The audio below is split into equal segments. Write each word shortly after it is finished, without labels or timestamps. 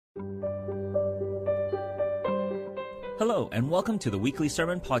Hello, and welcome to the weekly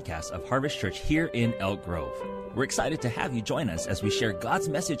sermon podcast of Harvest Church here in Elk Grove. We're excited to have you join us as we share God's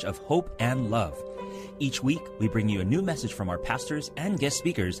message of hope and love. Each week, we bring you a new message from our pastors and guest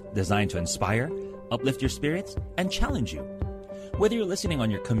speakers designed to inspire, uplift your spirits, and challenge you. Whether you're listening on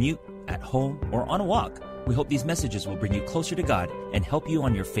your commute, at home, or on a walk, we hope these messages will bring you closer to God and help you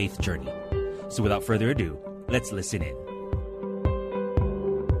on your faith journey. So without further ado, let's listen in.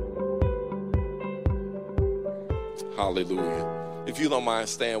 Hallelujah. If you don't mind,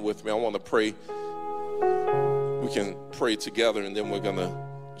 stand with me. I want to pray. We can pray together, and then we're going to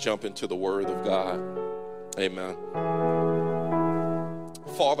jump into the Word of God. Amen.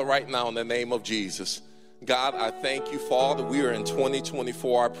 Father, right now in the name of Jesus, God, I thank you, Father. We are in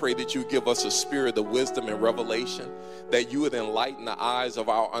 2024. I pray that you give us a spirit of wisdom and revelation, that you would enlighten the eyes of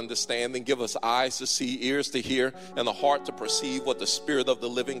our understanding, give us eyes to see, ears to hear, and a heart to perceive what the Spirit of the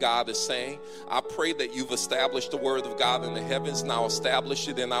living God is saying. I pray that you've established the Word of God in the heavens, now establish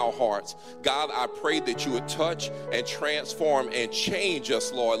it in our hearts. God, I pray that you would touch and transform and change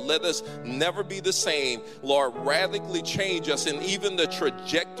us, Lord. Let us never be the same. Lord, radically change us in even the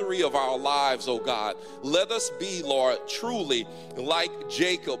trajectory of our lives, oh God. Let us be, Lord, truly like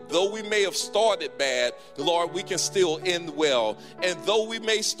Jacob. Though we may have started bad, Lord, we can still end well. And though we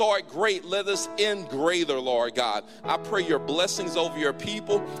may start great, let us end greater, Lord God. I pray your blessings over your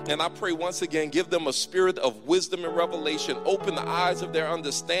people, and I pray once again, give them a spirit of wisdom and revelation. Open the eyes of their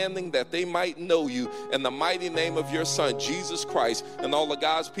understanding that they might know you. In the mighty name of your Son, Jesus Christ. And all of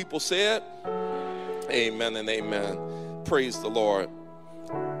God's people said, amen and amen. Praise the Lord.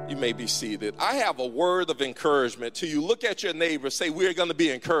 You may be seated. I have a word of encouragement to you. Look at your neighbor. Say, we're going to be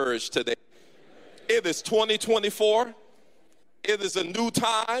encouraged today. It is 2024. It is a new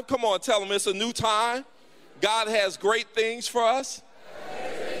time. Come on, tell them it's a new time. God has great things for us.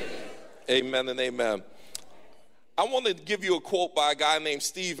 Amen and amen. I want to give you a quote by a guy named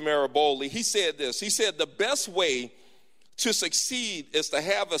Steve Maraboli. He said this. He said, the best way to succeed is to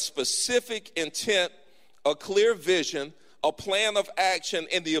have a specific intent, a clear vision, a plan of action,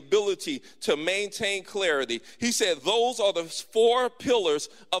 and the ability to maintain clarity. He said those are the 4 pillars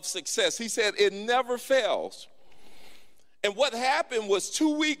of success. He said it never fails. And what happened was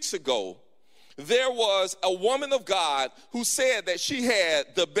 2 weeks ago, there was a woman of God who said that she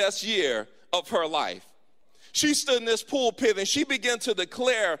had the best year of her life. She stood in this pulpit and she began to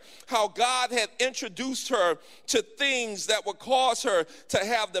declare how God had introduced her to things that would cause her to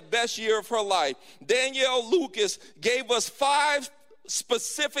have the best year of her life. Danielle Lucas gave us 5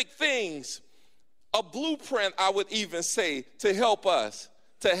 specific things, a blueprint, I would even say, to help us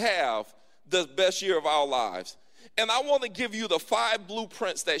to have the best year of our lives. And I want to give you the 5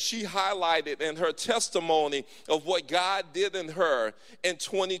 blueprints that she highlighted in her testimony of what God did in her in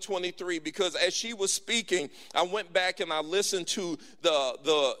 2023. Because as she was speaking, I went back and I listened to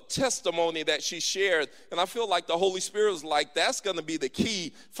the testimony that she shared. And I feel like the Holy Spirit was like, that's going to be the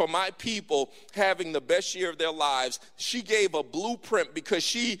key for my people having the best year of their lives. She gave a blueprint because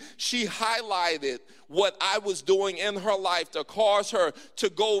she highlighted what I was doing in her life to cause her to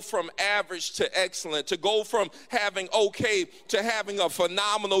go from average to excellent, to go from having okay to having a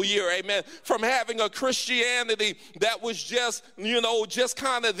phenomenal year, amen, from having a Christianity that was just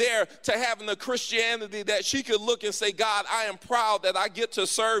kind of there to having a Christianity that she could look and say, God, I am proud that I get to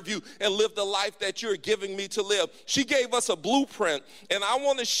serve you and live the life that you're giving me to live. She gave us a blueprint, and I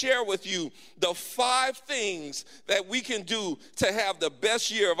want to share with you the 5 things that we can do to have the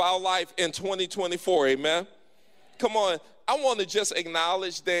best year of our life in 2024. Amen. Come on. I want to just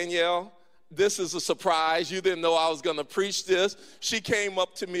acknowledge Danielle. This is a surprise. You didn't know I was going to preach this. She came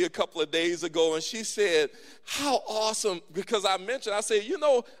up to me a couple of days ago and she said, how awesome, because I said,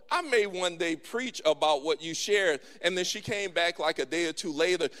 I may one day preach about what you shared. And then she came back like a day or 2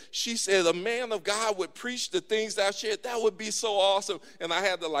 later. She said, a man of God would preach the things that I shared. That would be so awesome. And I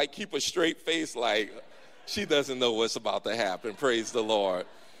had to keep a straight face like she doesn't know what's about to happen. Praise the Lord.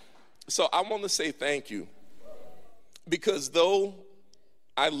 So I want to say thank you, because though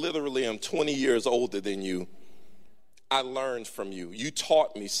I literally am 20 years older than you, I learned from you. You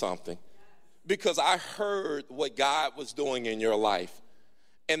taught me something, because I heard what God was doing in your life.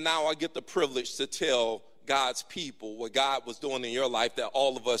 And now I get the privilege to tell God's people what God was doing in your life, that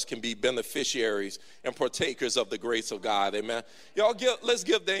all of us can be beneficiaries and partakers of the grace of God. Amen. Y'all, let's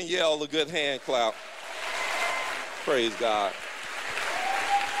give Danielle a good hand clap. Praise God.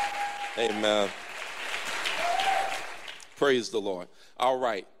 Amen. Praise the Lord. All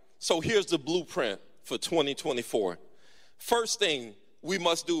right. So here's the blueprint for 2024. First thing we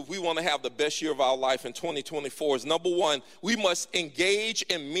must do if we want to have the best year of our life in 2024 is, number one, we must engage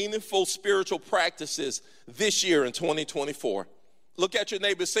in meaningful spiritual practices this year in 2024. Look at your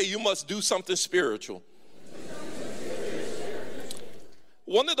neighbor and say, you must do something spiritual.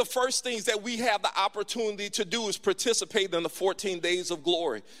 One of the first things that we have the opportunity to do is participate in the 14 days of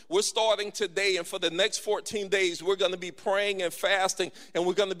glory. We're starting today, and for the next 14 days, we're going to be praying and fasting, and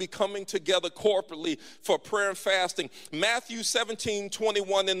we're going to be coming together corporately for prayer and fasting. Matthew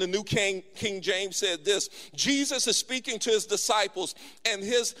 17:21 in the New King James said this: Jesus is speaking to his disciples, and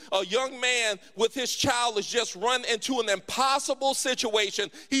a young man with his child has just run into an impossible situation.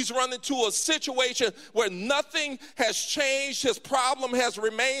 He's run into a situation where nothing has changed. His problem has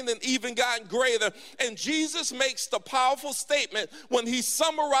remained and even gotten greater. And Jesus makes the powerful statement when he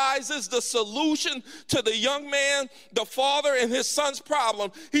summarizes the solution to the young man, the father, and his son's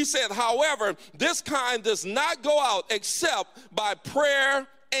problem. He said, however, this kind does not go out except by prayer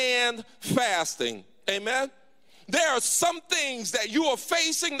and fasting. Amen. There are some things that you are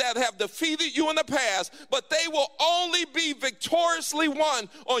facing that have defeated you in the past, but they will only be victoriously won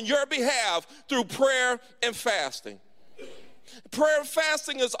on your behalf through prayer and fasting. Prayer and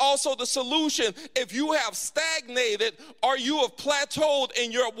fasting is also the solution if you have stagnated or you have plateaued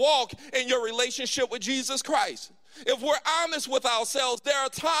in your walk, in your relationship with Jesus Christ. If we're honest with ourselves, there are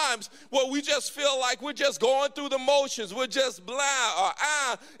times where we just feel like we're just going through the motions. We're just blind or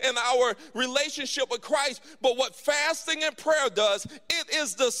in our relationship with Christ. But what fasting and prayer does, it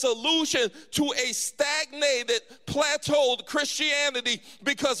is the solution to a stagnated, plateaued Christianity,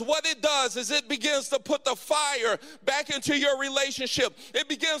 because what it does is it begins to put the fire back into your relationship. It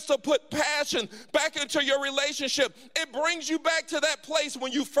begins to put passion back into your relationship. It brings you back to that place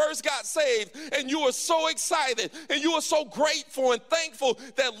when you first got saved and you were so excited and you were so grateful and thankful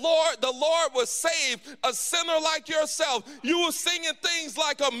that the Lord would save a sinner like yourself. You were singing things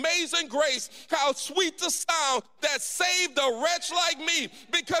like Amazing Grace, how sweet the sound that saved a wretch like me,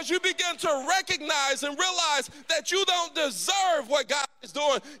 because you begin to recognize and realize that you don't deserve what God is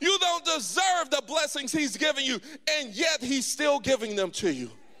doing. You don't deserve the blessings he's giving you, and yet he's still giving them to you.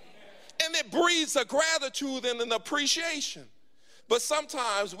 And it breeds a gratitude and an appreciation. But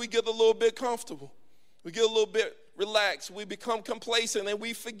sometimes we get a little bit comfortable. We get a little bit relaxed. We become complacent and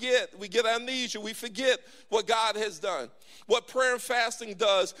we forget. We get amnesia. We forget what God has done. What prayer and fasting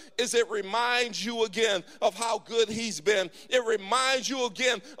does is it reminds you again of how good he's been. It reminds you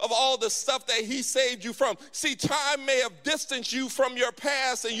again of all the stuff that he saved you from. See, time may have distanced you from your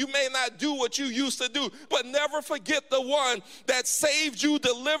past and you may not do what you used to do, but never forget the one that saved you,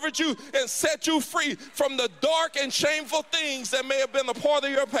 delivered you, and set you free from the dark and shameful things that may have been a part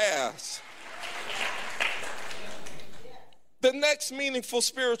of your past. The next meaningful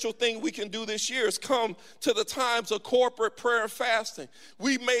spiritual thing we can do this year is come to the times of corporate prayer and fasting.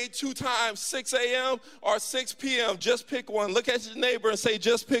 We made 2 times, 6 a.m. or 6 p.m. Just pick one. Look at your neighbor and say,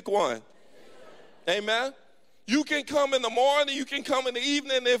 just pick one. Amen. You can come in the morning, you can come in the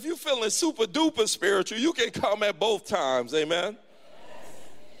evening. If you're feeling super duper spiritual, you can come at both times. Amen.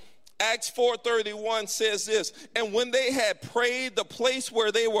 Acts 4:31 says this: and when they had prayed, the place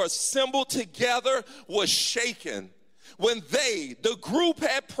where they were assembled together was shaken. When the group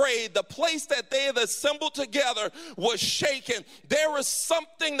had prayed, the place that they had assembled together was shaken. There is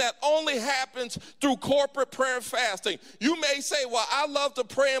something that only happens through corporate prayer and fasting. You may say, well, I love to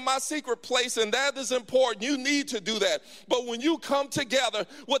pray in my secret place, and that is important. You need to do that. But when you come together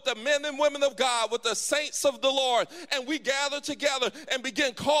with the men and women of God, with the saints of the Lord, and we gather together and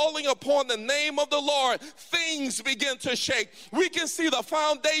begin calling upon the name of the Lord, things begin to shake. We can see the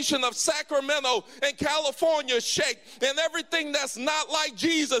foundation of Sacramento and California shake. And everything that's not like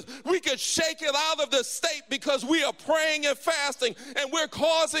Jesus, we could shake it out of the state because we are praying and fasting, and we're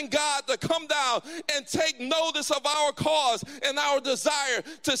causing God to come down and take notice of our cause and our desire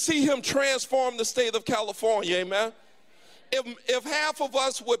to see him transform the state of California. Amen. If half of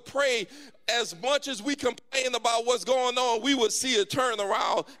us would pray as much as we complain about what's going on, we would see a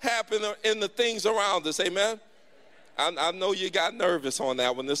turnaround happen in the things around us. Amen. I know you got nervous on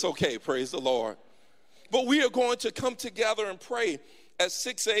that one. It's okay. Praise the Lord. But we are going to come together and pray at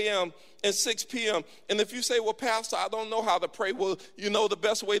 6 a.m. and 6 p.m. And if you say, well, Pastor, I don't know how to pray. Well, you know the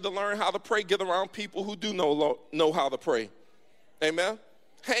best way to learn how to pray, get around people who do know how to pray. Amen?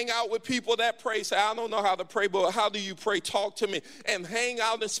 Hang out with people that pray. Say, I don't know how to pray, but how do you pray? Talk to me. And hang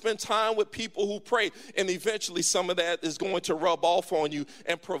out and spend time with people who pray. And eventually some of that is going to rub off on you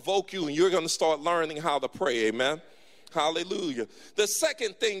and provoke you, and you're going to start learning how to pray. Amen? Hallelujah. The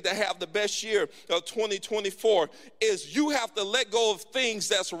second thing to have the best year of 2024 is you have to let go of things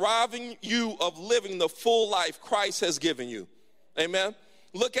that's robbing you of living the full life Christ has given you. Amen.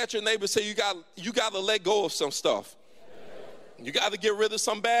 Look at your neighbor and say, you got to let go of some stuff. You got to get rid of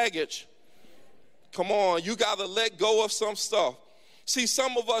some baggage. Come on, you got to let go of some stuff. See,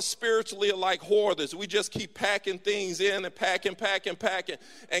 some of us spiritually are like hoarders. We just keep packing things in and packing.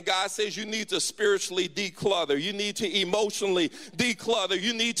 And God says you need to spiritually declutter. You need to emotionally declutter.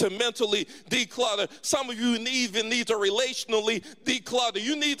 You need to mentally declutter. Some of you even need to relationally declutter.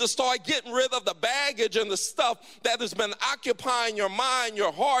 You need to start getting rid of the baggage and the stuff that has been occupying your mind,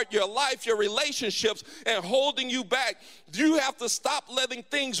 your heart, your life, your relationships, and holding you back. You have to stop letting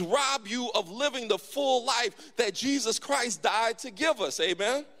things rob you of living the full life that Jesus Christ died to give us.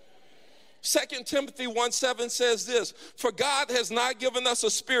 Amen. 2 Timothy 1:7 says this, for God has not given us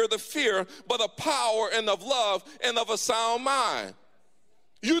a spirit of fear, but of power and of love and of a sound mind.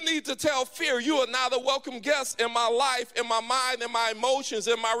 You need to tell fear, you are not a welcome guest in my life, in my mind, in my emotions,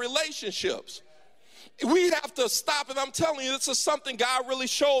 in my relationships. We have to stop, and I'm telling you, this is something God really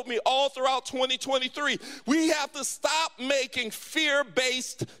showed me all throughout 2023. We have to stop making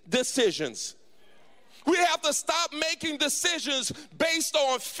fear-based decisions. We have to stop making decisions based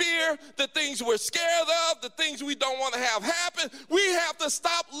on fear, the things we're scared of, the things we don't want to have happen. We have to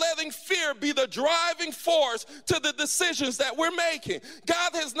stop letting fear be the driving force to the decisions that we're making.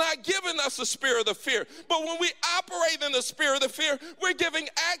 God has not given us a spirit of fear, but when we operate in the spirit of fear, we're giving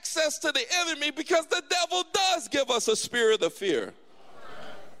access to the enemy because the devil does give us a spirit of fear.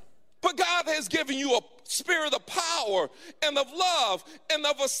 But God has given you a spirit of power and of love and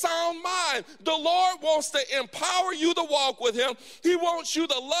of a sound mind. The Lord wants to empower you to walk with him. He wants you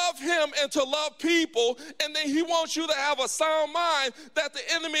to love him and to love people. And then he wants you to have a sound mind that the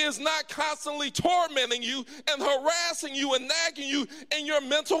enemy is not constantly tormenting you and harassing you and nagging you in your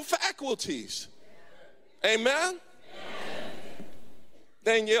mental faculties. Amen?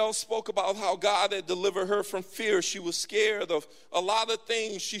 Danielle spoke about how God had delivered her from fear. She was scared of a lot of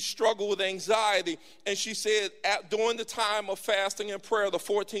things. She struggled with anxiety. And she said during the time of fasting and prayer, the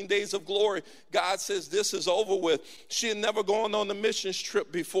 14 days of glory, God says this is over with. She had never gone on a missions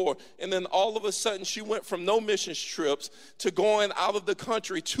trip before. And then all of a sudden she went from no missions trips to going out of the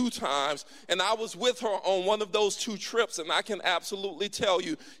country 2 times. And I was with her on one of those 2 trips. And I can absolutely tell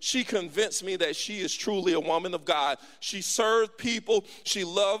you, she convinced me that she is truly a woman of God. She served people. She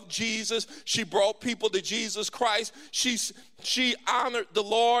loved Jesus. She brought people to Jesus Christ. She honored the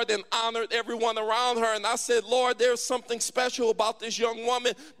Lord and honored everyone around her. And I said, Lord, there's something special about this young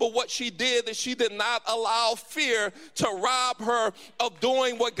woman. But what she did is she did not allow fear to rob her of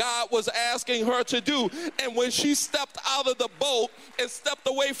doing what God was asking her to do. And when she stepped out of the boat and stepped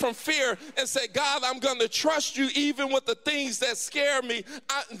away from fear and said, God, I'm going to trust you even with the things that scare me,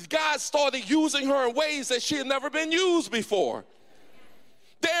 God started using her in ways that she had never been used before.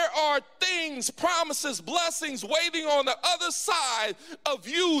 There are things, promises, blessings waiting on the other side of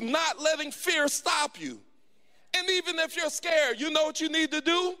you not letting fear stop you. And even if you're scared, you know what you need to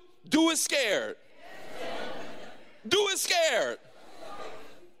do? Do it scared. Do it scared.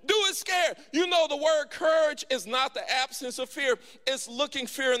 Do it scared. You know, the word courage is not the absence of fear. It's looking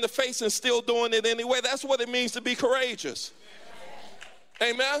fear in the face and still doing it anyway. That's what it means to be courageous.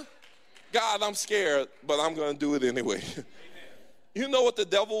 Amen? God, I'm scared, but I'm going to do it anyway. You know what the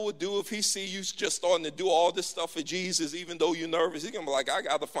devil would do if he see you just starting to do all this stuff for Jesus, even though you're nervous? He's going to be like, I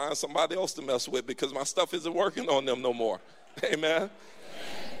got to find somebody else to mess with because my stuff isn't working on them no more. Amen?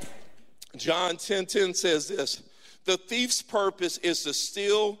 John 10:10 says this, the thief's purpose is to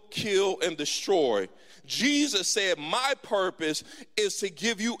steal, kill, and destroy. Jesus said, my purpose is to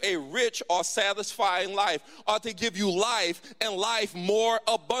give you a rich or satisfying life, or to give you life and life more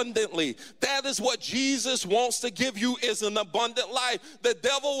abundantly. That is what Jesus wants to give you, is an abundant life. The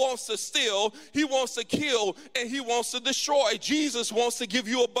devil wants to steal, he wants to kill, and he wants to destroy. Jesus wants to give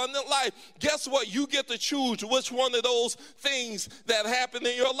you abundant life. Guess what? You get to choose which one of those things that happen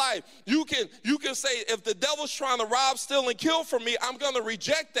in your life. You can say, if the devil's trying to rob, steal, and kill from me, I'm going to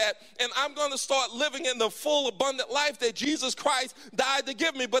reject that, and I'm going to start living in the full abundant life that Jesus Christ died to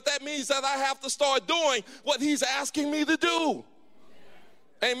give me. But that means that I have to start doing what he's asking me to do.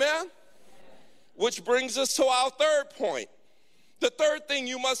 Amen? Which brings us to our third point. The third thing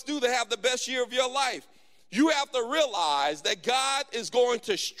you must do to have the best year of your life. You have to realize that God is going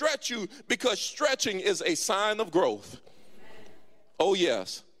to stretch you, because stretching is a sign of growth. Oh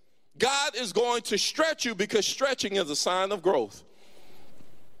yes. God is going to stretch you because stretching is a sign of growth.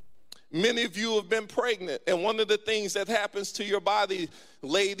 Many of you have been pregnant, and one of the things that happens to your body,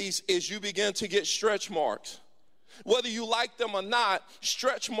 ladies, is you begin to get stretch marks. Whether you like them or not,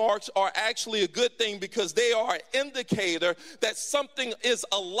 stretch marks are actually a good thing because they are an indicator that something is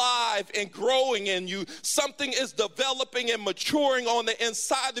alive and growing in you. Something is developing and maturing on the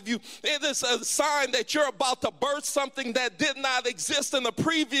inside of you. It is a sign that you're about to birth something that did not exist in the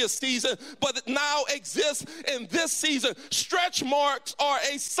previous season, but it now exists in this season. Stretch marks are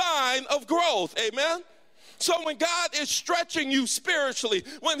a sign of growth. Amen? So when God is stretching you spiritually,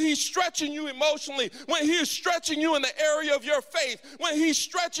 when he's stretching you emotionally, when he is stretching you in the area of your faith, when he's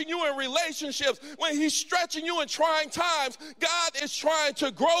stretching you in relationships, when he's stretching you in trying times, God is trying to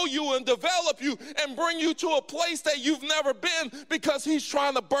grow you and develop you and bring you to a place that you've never been because he's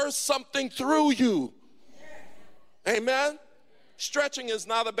trying to birth something through you. Amen? Stretching is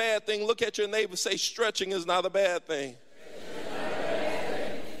not a bad thing. Look at your neighbor, say, stretching is not a bad thing.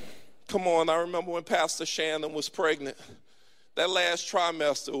 Come on, I remember when Pastor Shannon was pregnant. That last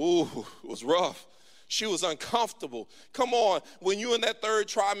trimester, it was rough. She was uncomfortable. Come on, when you're in that third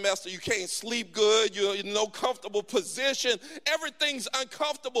trimester, you can't sleep good. You're in no comfortable position. Everything's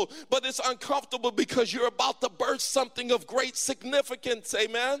uncomfortable, but it's uncomfortable because you're about to birth something of great significance,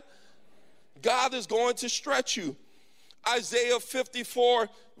 amen? God is going to stretch you. Isaiah 54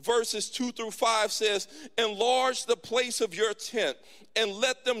 verses 2 through 5 says, enlarge the place of your tent and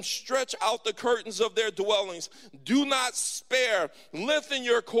let them stretch out the curtains of their dwellings. Do not spare. Lengthen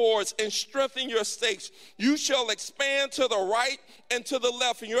your cords and strengthen your stakes. You shall expand to the right and to the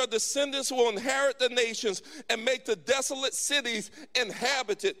left, and your descendants will inherit the nations and make the desolate cities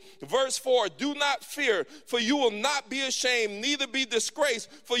inhabited. Verse 4, do not fear, for you will not be ashamed, neither be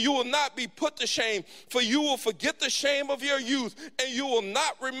disgraced, for you will not be put to shame, for you will forget the shame of your youth, and you will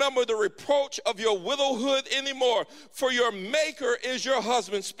not remember the reproach of your widowhood anymore, for your maker is your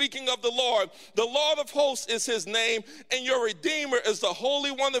husband. Speaking of the Lord of hosts is his name, and your Redeemer is the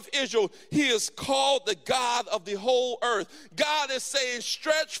Holy One of Israel. He is called the God of the whole earth. God is saying,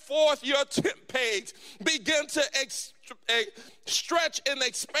 stretch forth your tent pegs, begin to stretch and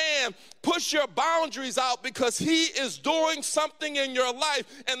expand, push your boundaries out, because he is doing something in your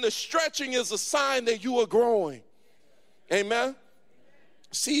life, and the stretching is a sign that you are growing. Amen.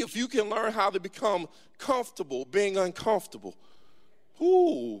 See, if you can learn how to become comfortable being uncomfortable.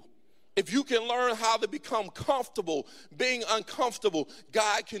 If you can learn how to become comfortable being uncomfortable,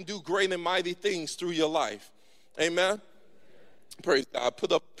 God can do great and mighty things through your life. Amen. Praise God.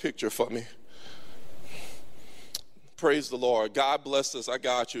 Put up a picture for me. Praise the Lord. God bless us. I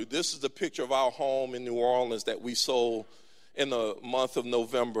got you. This is the picture of our home in New Orleans that we sold in the month of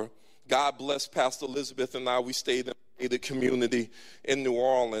November. God bless Pastor Elizabeth and I. We stayed in the community in New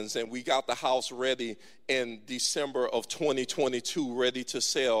Orleans, and we got the house ready in December of 2022, ready to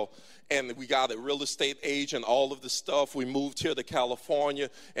sell. And we got a real estate agent, all of the stuff. We moved here to California,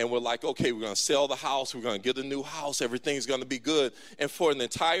 and we're like, okay, we're going to sell the house. We're going to get a new house. Everything's going to be good. And for an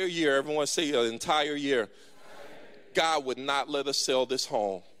entire year, everyone say an entire year, God would not let us sell this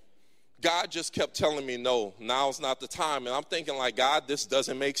home. God just kept telling me, no, now's not the time. And I'm thinking like, God, this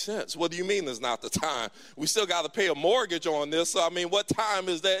doesn't make sense. What do you mean it's not the time? We still got to pay a mortgage on this. So, I mean, what time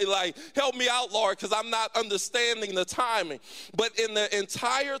is that? Like, help me out, Lord, because I'm not understanding the timing. But in the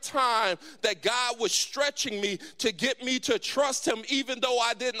entire time that God was stretching me to get me to trust him, even though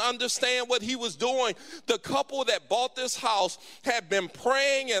I didn't understand what he was doing, the couple that bought this house had been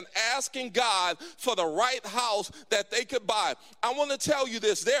praying and asking God for the right house that they could buy. I want to tell you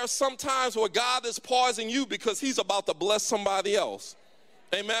this. There are some times where God is pausing you because he's about to bless somebody else.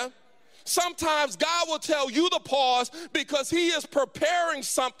 Amen. Sometimes God will tell you to pause because he is preparing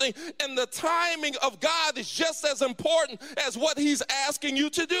something, and the timing of God is just as important as what he's asking you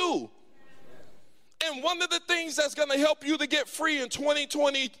to do. And one of the things that's going to help you to get free in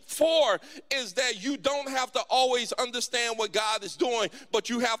 2024 is that you don't have to always understand what God is doing, but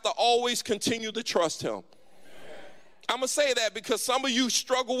you have to always continue to trust him. I'm going to say that because some of you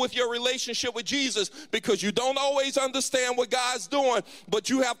struggle with your relationship with Jesus because you don't always understand what God's doing, but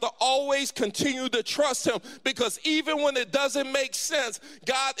you have to always continue to trust him, because even when it doesn't make sense,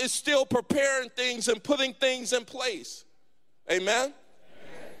 God is still preparing things and putting things in place. Amen?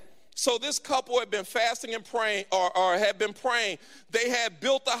 So this couple had been fasting and praying, or had been praying. They had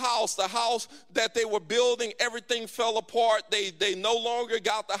built the house that they were building, everything fell apart. They no longer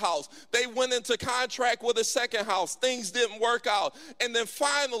got the house. They went into contract with a second house. Things didn't work out. And then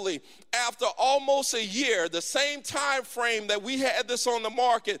finally, after almost a year, the same time frame that we had this on the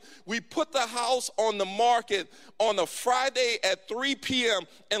market, we put the house on the market on a Friday at 3 p.m.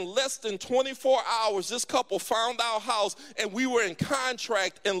 In less than 24 hours, this couple found our house, and we were in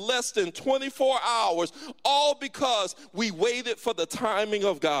contract in less than 24 hours, all because we waited for the timing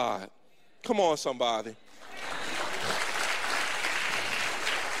of God. Come on, somebody.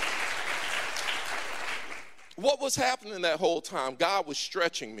 What was happening that whole time? God was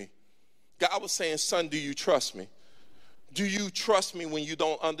stretching me. God was saying, son, do you trust me? Do you trust me when you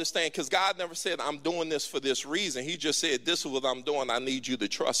don't understand? Because God never said, I'm doing this for this reason. He just said, this is what I'm doing. I need you to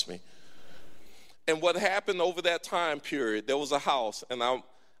trust me. And what happened over that time period, there was a house, and I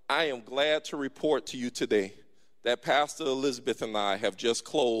am glad to report to you today that Pastor Elizabeth and I have just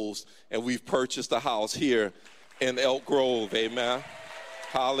closed, and we've purchased a house here in Elk Grove. Amen.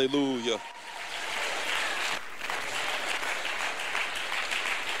 Hallelujah.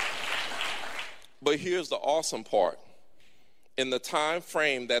 But here's the awesome part. In the time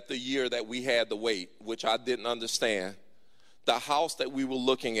frame that the year that we had to wait, which I didn't understand, the house that we were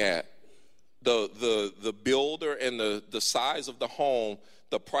looking at, the builder and the size of the home,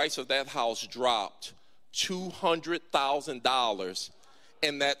 the price of that house dropped $200,000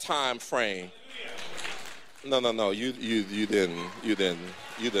 in that time frame. No, you didn't.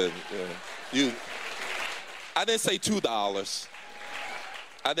 I didn't say $2.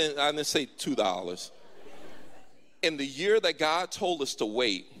 I didn't say $2. In the year that God told us to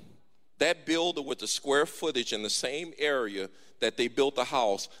wait, that builder with the square footage in the same area that they built the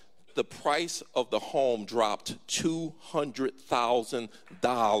house, the price of the home dropped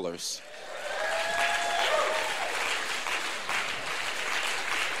 $200,000.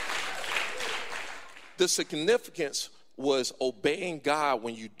 The significance was obeying God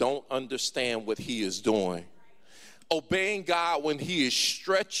when you don't understand what he is doing. Obeying God when he is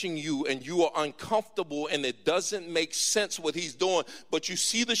stretching you and you are uncomfortable and it doesn't make sense what he's doing, but you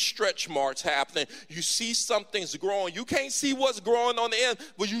see the stretch marks happening. You see something's growing. You can't see what's growing on the end,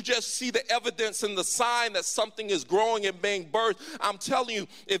 but you just see the evidence and the sign that something is growing and being birthed. I'm telling you,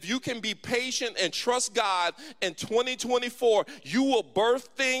 if you can be patient and trust God in 2024, you will birth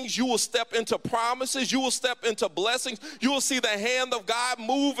things. You will step into promises. You will step into blessings. You will see the hand of God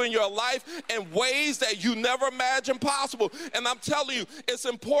move in your life in ways that you never imagined possible. And I'm telling you, it's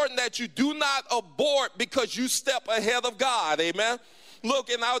important that you do not abort because you step ahead of God. Amen.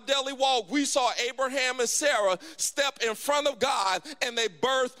 Look, in our daily walk, we saw Abraham and Sarah step in front of God and they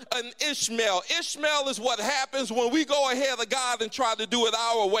birthed an Ishmael. Ishmael is what happens when we go ahead of God and try to do it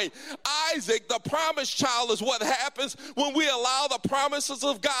our way. Isaac, the promised child, is what happens when we allow the promises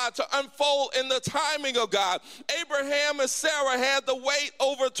of God to unfold in the timing of God. Abraham and Sarah had to wait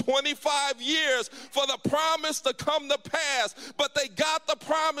over 25 years for the promise to come to pass, but they got the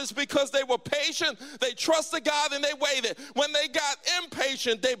promise because they were patient, they trusted God, and they waited. When they got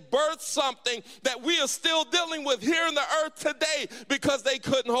impatient, they birthed something that we are still dealing with here in the earth today because they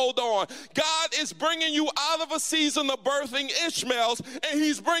couldn't hold on. God is bringing you out of a season of birthing Ishmaels, and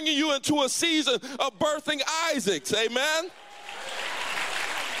he's bringing you into a season of birthing Isaacs. Amen.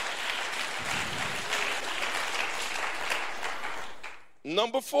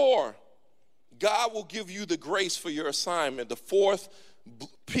 Number 4, God will give you the grace for your assignment. The fourth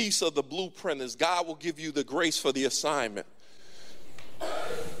piece of the blueprint is God will give you the grace for the assignment.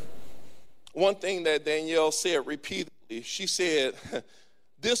 One thing that Danielle said repeatedly, she said,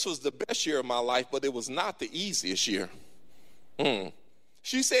 this was the best year of my life, but it was not the easiest year.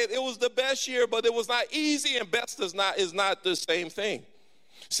 She said it was the best year, but it was not easy, and best is not the same thing.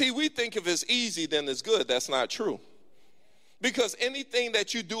 See, we think if it's easy, then it's good. That's not true. Because anything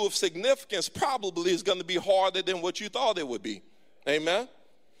that you do of significance probably is going to be harder than what you thought it would be. Amen?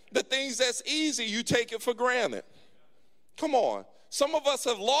 The things that's easy, you take it for granted. Come on. Some of us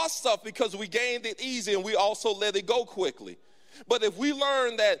have lost stuff because we gained it easy and we also let it go quickly. But if we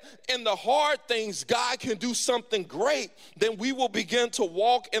learn that in the hard things, God can do something great, then we will begin to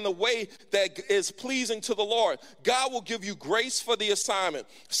walk in a way that is pleasing to the Lord. God will give you grace for the assignment.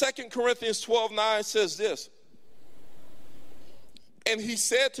 2 Corinthians 12:9 says this. And he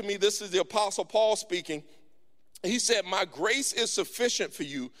said to me, this is the Apostle Paul speaking, he said, my grace is sufficient for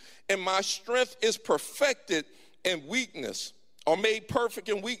you, and my strength is perfected in weakness, or made perfect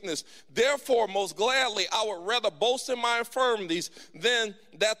in weakness. Therefore, most gladly, I would rather boast in my infirmities than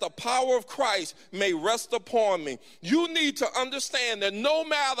that the power of Christ may rest upon me. You need to understand that no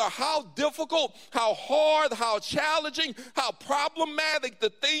matter how difficult, how hard, how challenging, how problematic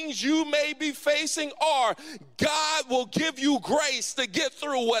the things you may be facing are, God will give you grace to get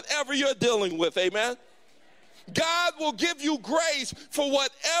through whatever you're dealing with. Amen. God will give you grace for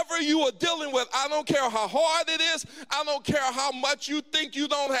whatever you are dealing with. I don't care how hard it is. I don't care how much you think you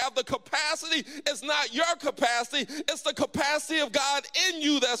don't have the capacity. It's not your capacity. It's the capacity of God in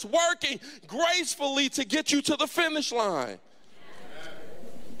you that's working gracefully to get you to the finish line.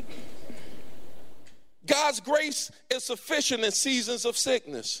 God's grace is sufficient in seasons of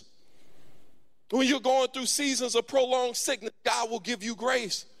sickness. When you're going through seasons of prolonged sickness, God will give you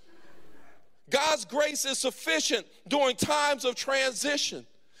grace. God's grace is sufficient during times of transition.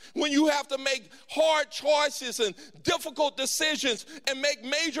 When you have to make hard choices and difficult decisions and make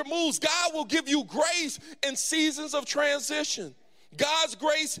major moves, God will give you grace in seasons of transition. God's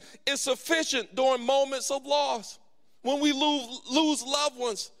grace is sufficient during moments of loss. When we lose loved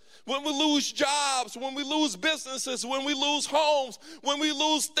ones, when we lose jobs, when we lose businesses, when we lose homes, when we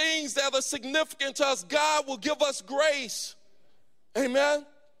lose things that are significant to us, God will give us grace. Amen?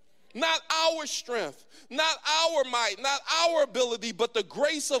 Not our strength, not our might, not our ability, but the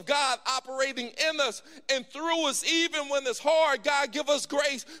grace of God operating in us and through us. Even when it's hard, God give us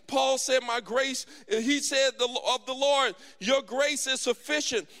grace. Paul said, my grace, he said of the Lord, your grace is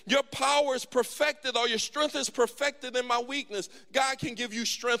sufficient. Your power is perfected, or your strength is perfected in my weakness. God can give you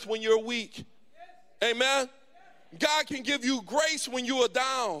strength when you're weak. Amen. God can give you grace when you are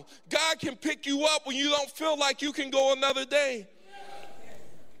down. God can pick you up when you don't feel like you can go another day.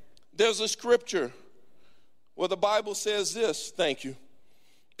 There's a scripture where the Bible says this, thank you.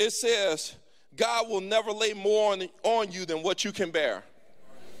 It says, God will never lay more on you than what you can bear.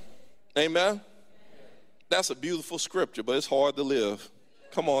 Amen? That's a beautiful scripture, but it's hard to live.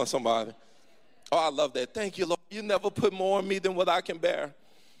 Come on, somebody. Oh, I love that. Thank you, Lord. You never put more on me than what I can bear.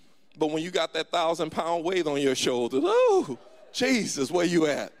 But when you got that 1,000-pound weight on your shoulders, oh, Jesus, where you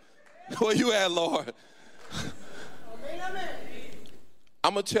at? Where you at, Lord?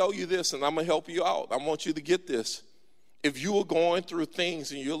 I'm going to tell you this, and I'm going to help you out. I want you to get this. If you are going through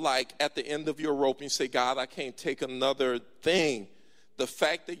things and you're like at the end of your rope and you say, God, I can't take another thing, the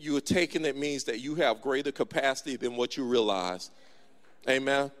fact that you are taking it means that you have greater capacity than what you realize.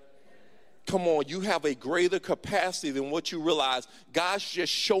 Amen? Come on, you have a greater capacity than what you realize. God's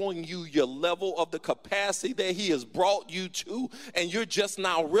just showing you your level of the capacity that he has brought you to, and you're just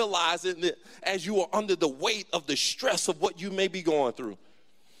now realizing it as you are under the weight of the stress of what you may be going through.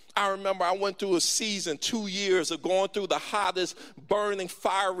 I remember I went through a season, 2 years of going through the hottest, burning,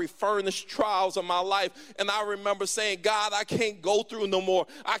 fiery furnace trials of my life. And I remember saying, God, I can't go through no more.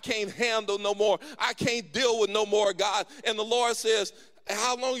 I can't handle no more. I can't deal with no more, God. And the Lord says,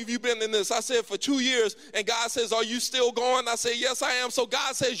 how long have you been in this? I said, for 2 years. And God says, are you still going? I said, yes, I am. So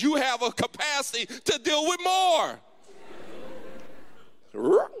God says, you have a capacity to deal with more.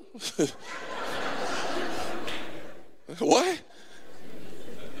 What?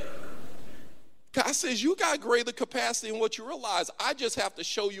 God says, you got greater capacity than what you realize. I just have to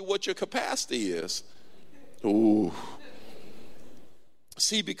show you what your capacity is. Ooh.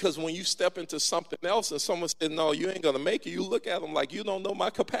 See, because when you step into something else and someone said, no, you ain't going to make it, you look at them like you don't know my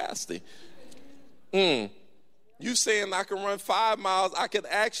capacity. You saying I can run 5 miles, I could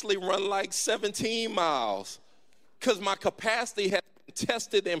actually run like 17 miles because my capacity has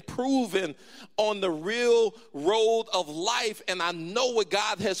tested and proven on the real road of life, and I know what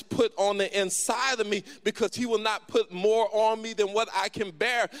God has put on the inside of me because he will not put more on me than what I can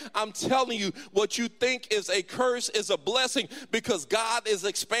bear. I'm telling you, what you think is a curse is a blessing because God is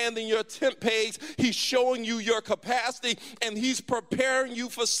expanding your tent pegs. He's showing you your capacity, and he's preparing you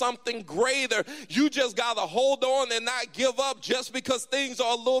for something greater. You just got to hold on and not give up just because things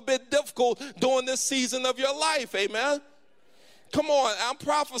are a little bit difficult during this season of your life. Amen. Come on, I'm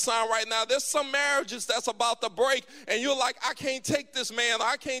prophesying right now. There's some marriages that's about to break, and you're like, I can't take this man,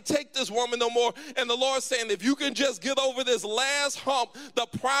 I can't take this woman no more. And the Lord's saying, if you can just get over this last hump, the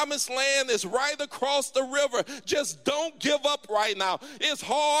promised land is right across the river. Just don't give up right now. It's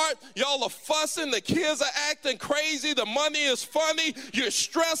hard. Y'all are fussing. The kids are acting crazy. The money is funny. You're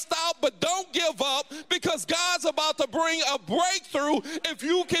stressed out, but don't give up because God's about to bring a breakthrough if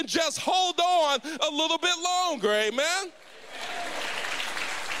you can just hold on a little bit longer. Amen?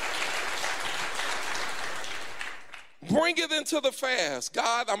 Bring it into the fast.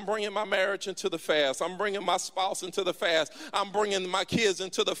 God, I'm bringing my marriage into the fast. I'm bringing my spouse into the fast. I'm bringing my kids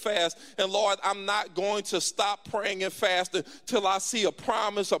into the fast. And Lord, I'm not going to stop praying and fasting till I see a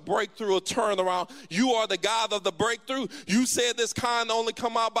promise, a breakthrough, a turnaround. You are the God of the breakthrough. You said this kind only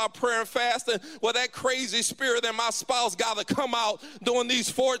come out by prayer and fasting. Well, that crazy spirit in my spouse got to come out during these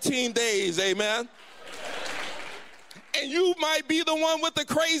 14 days. Amen. And you might be the one with the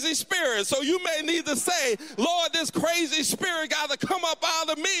crazy spirit. So you may need to say, Lord, this crazy spirit got to come up out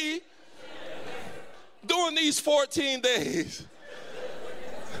of me during these 14 days.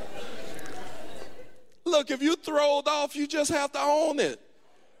 Look, if you throw it off, you just have to own it.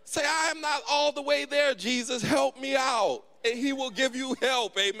 Say, I am not all the way there, Jesus. Help me out. And he will give you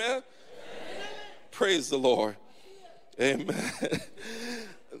help. Amen. Praise the Lord. Amen.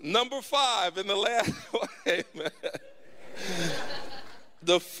 Number 5 in the last one. Amen.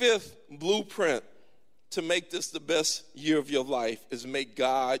 The 5th blueprint to make this the best year of your life is make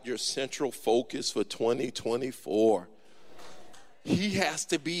God your central focus for 2024. He has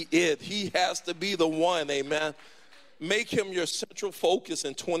to be it. He has to be the one, amen. Make him your central focus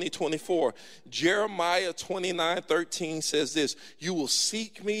in 2024. Jeremiah 29:13 says this, you will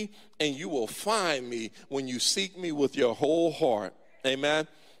seek me and you will find me when you seek me with your whole heart. Amen.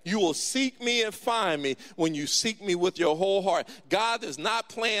 You will seek me and find me when you seek me with your whole heart. God is not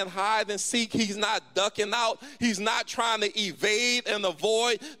playing hide and seek. He's not ducking out. He's not trying to evade and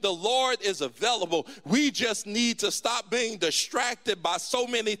avoid. The Lord is available. We just need to stop being distracted by so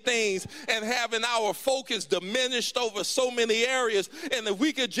many things and having our focus diminished over so many areas. And if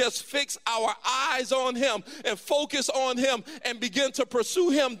we could just fix our eyes on him and focus on him and begin to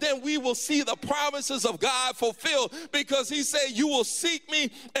pursue him, then we will see the promises of God fulfilled, because he said, you will seek me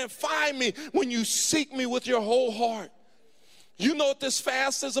and find me when you seek me with your whole heart. You know what this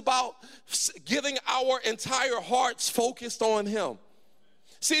fast is about? Getting our entire hearts focused on him.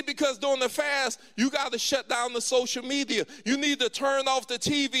 See, because during the fast, you got to shut down the social media. You need to turn off the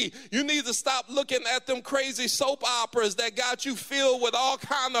TV. You need to stop looking at them crazy soap operas that got you filled with all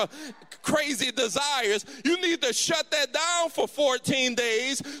kind of crazy desires. You need to shut that down for 14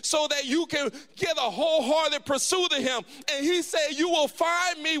 days so that you can get a wholehearted pursuit of him. And he said, you will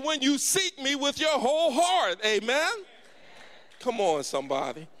find me when you seek me with your whole heart. Amen? Come on,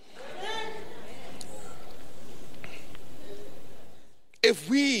 somebody. If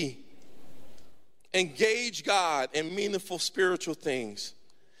we engage God in meaningful spiritual things,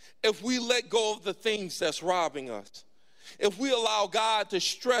 if we let go of the things that's robbing us, if we allow God to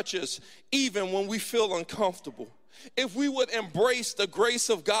stretch us even when we feel uncomfortable, if we would embrace the grace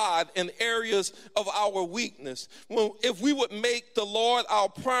of God in areas of our weakness, if we would make the Lord our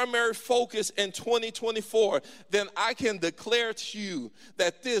primary focus in 2024, then I can declare to you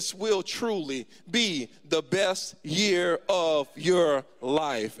that this will truly be the best year of your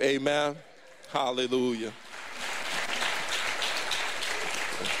life. Amen. Hallelujah.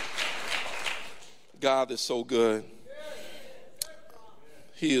 God is so good.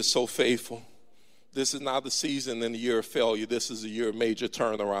 He is so faithful. This is not the season and the year of failure. This is a year of major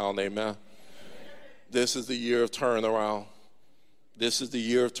turnaround, amen. This is the year of turnaround. This is the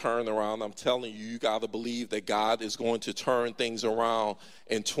year of turnaround. I'm telling you, you got to believe that God is going to turn things around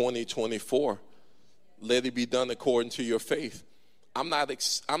in 2024. Let it be done according to your faith. I'm not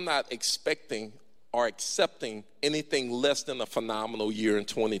expecting or accepting anything less than a phenomenal year in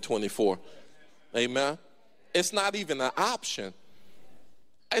 2024. Amen. It's not even an option.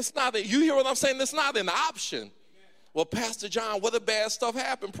 It's not you hear what I'm saying? It's not an option. Well, Pastor John, what if bad stuff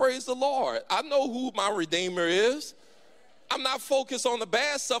happened? Praise the Lord. I know who my Redeemer is. I'm not focused on the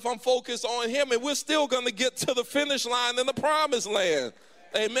bad stuff. I'm focused on him, and we're still going to get to the finish line in the promised land.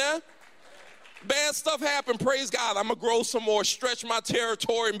 Amen. Bad stuff happened. Praise God. I'm going to grow some more, stretch my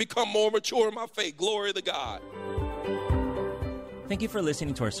territory, and become more mature in my faith. Glory to God. Thank you for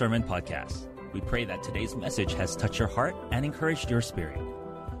listening to our sermon podcast. We pray that today's message has touched your heart and encouraged your spirit.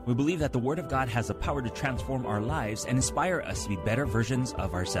 We believe that the Word of God has the power to transform our lives and inspire us to be better versions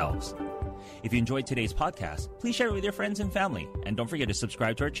of ourselves. If you enjoyed today's podcast, please share it with your friends and family. And don't forget to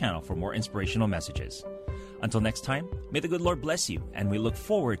subscribe to our channel for more inspirational messages. Until next time, may the good Lord bless you, and we look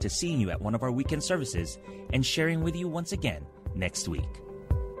forward to seeing you at one of our weekend services and sharing with you once again next week.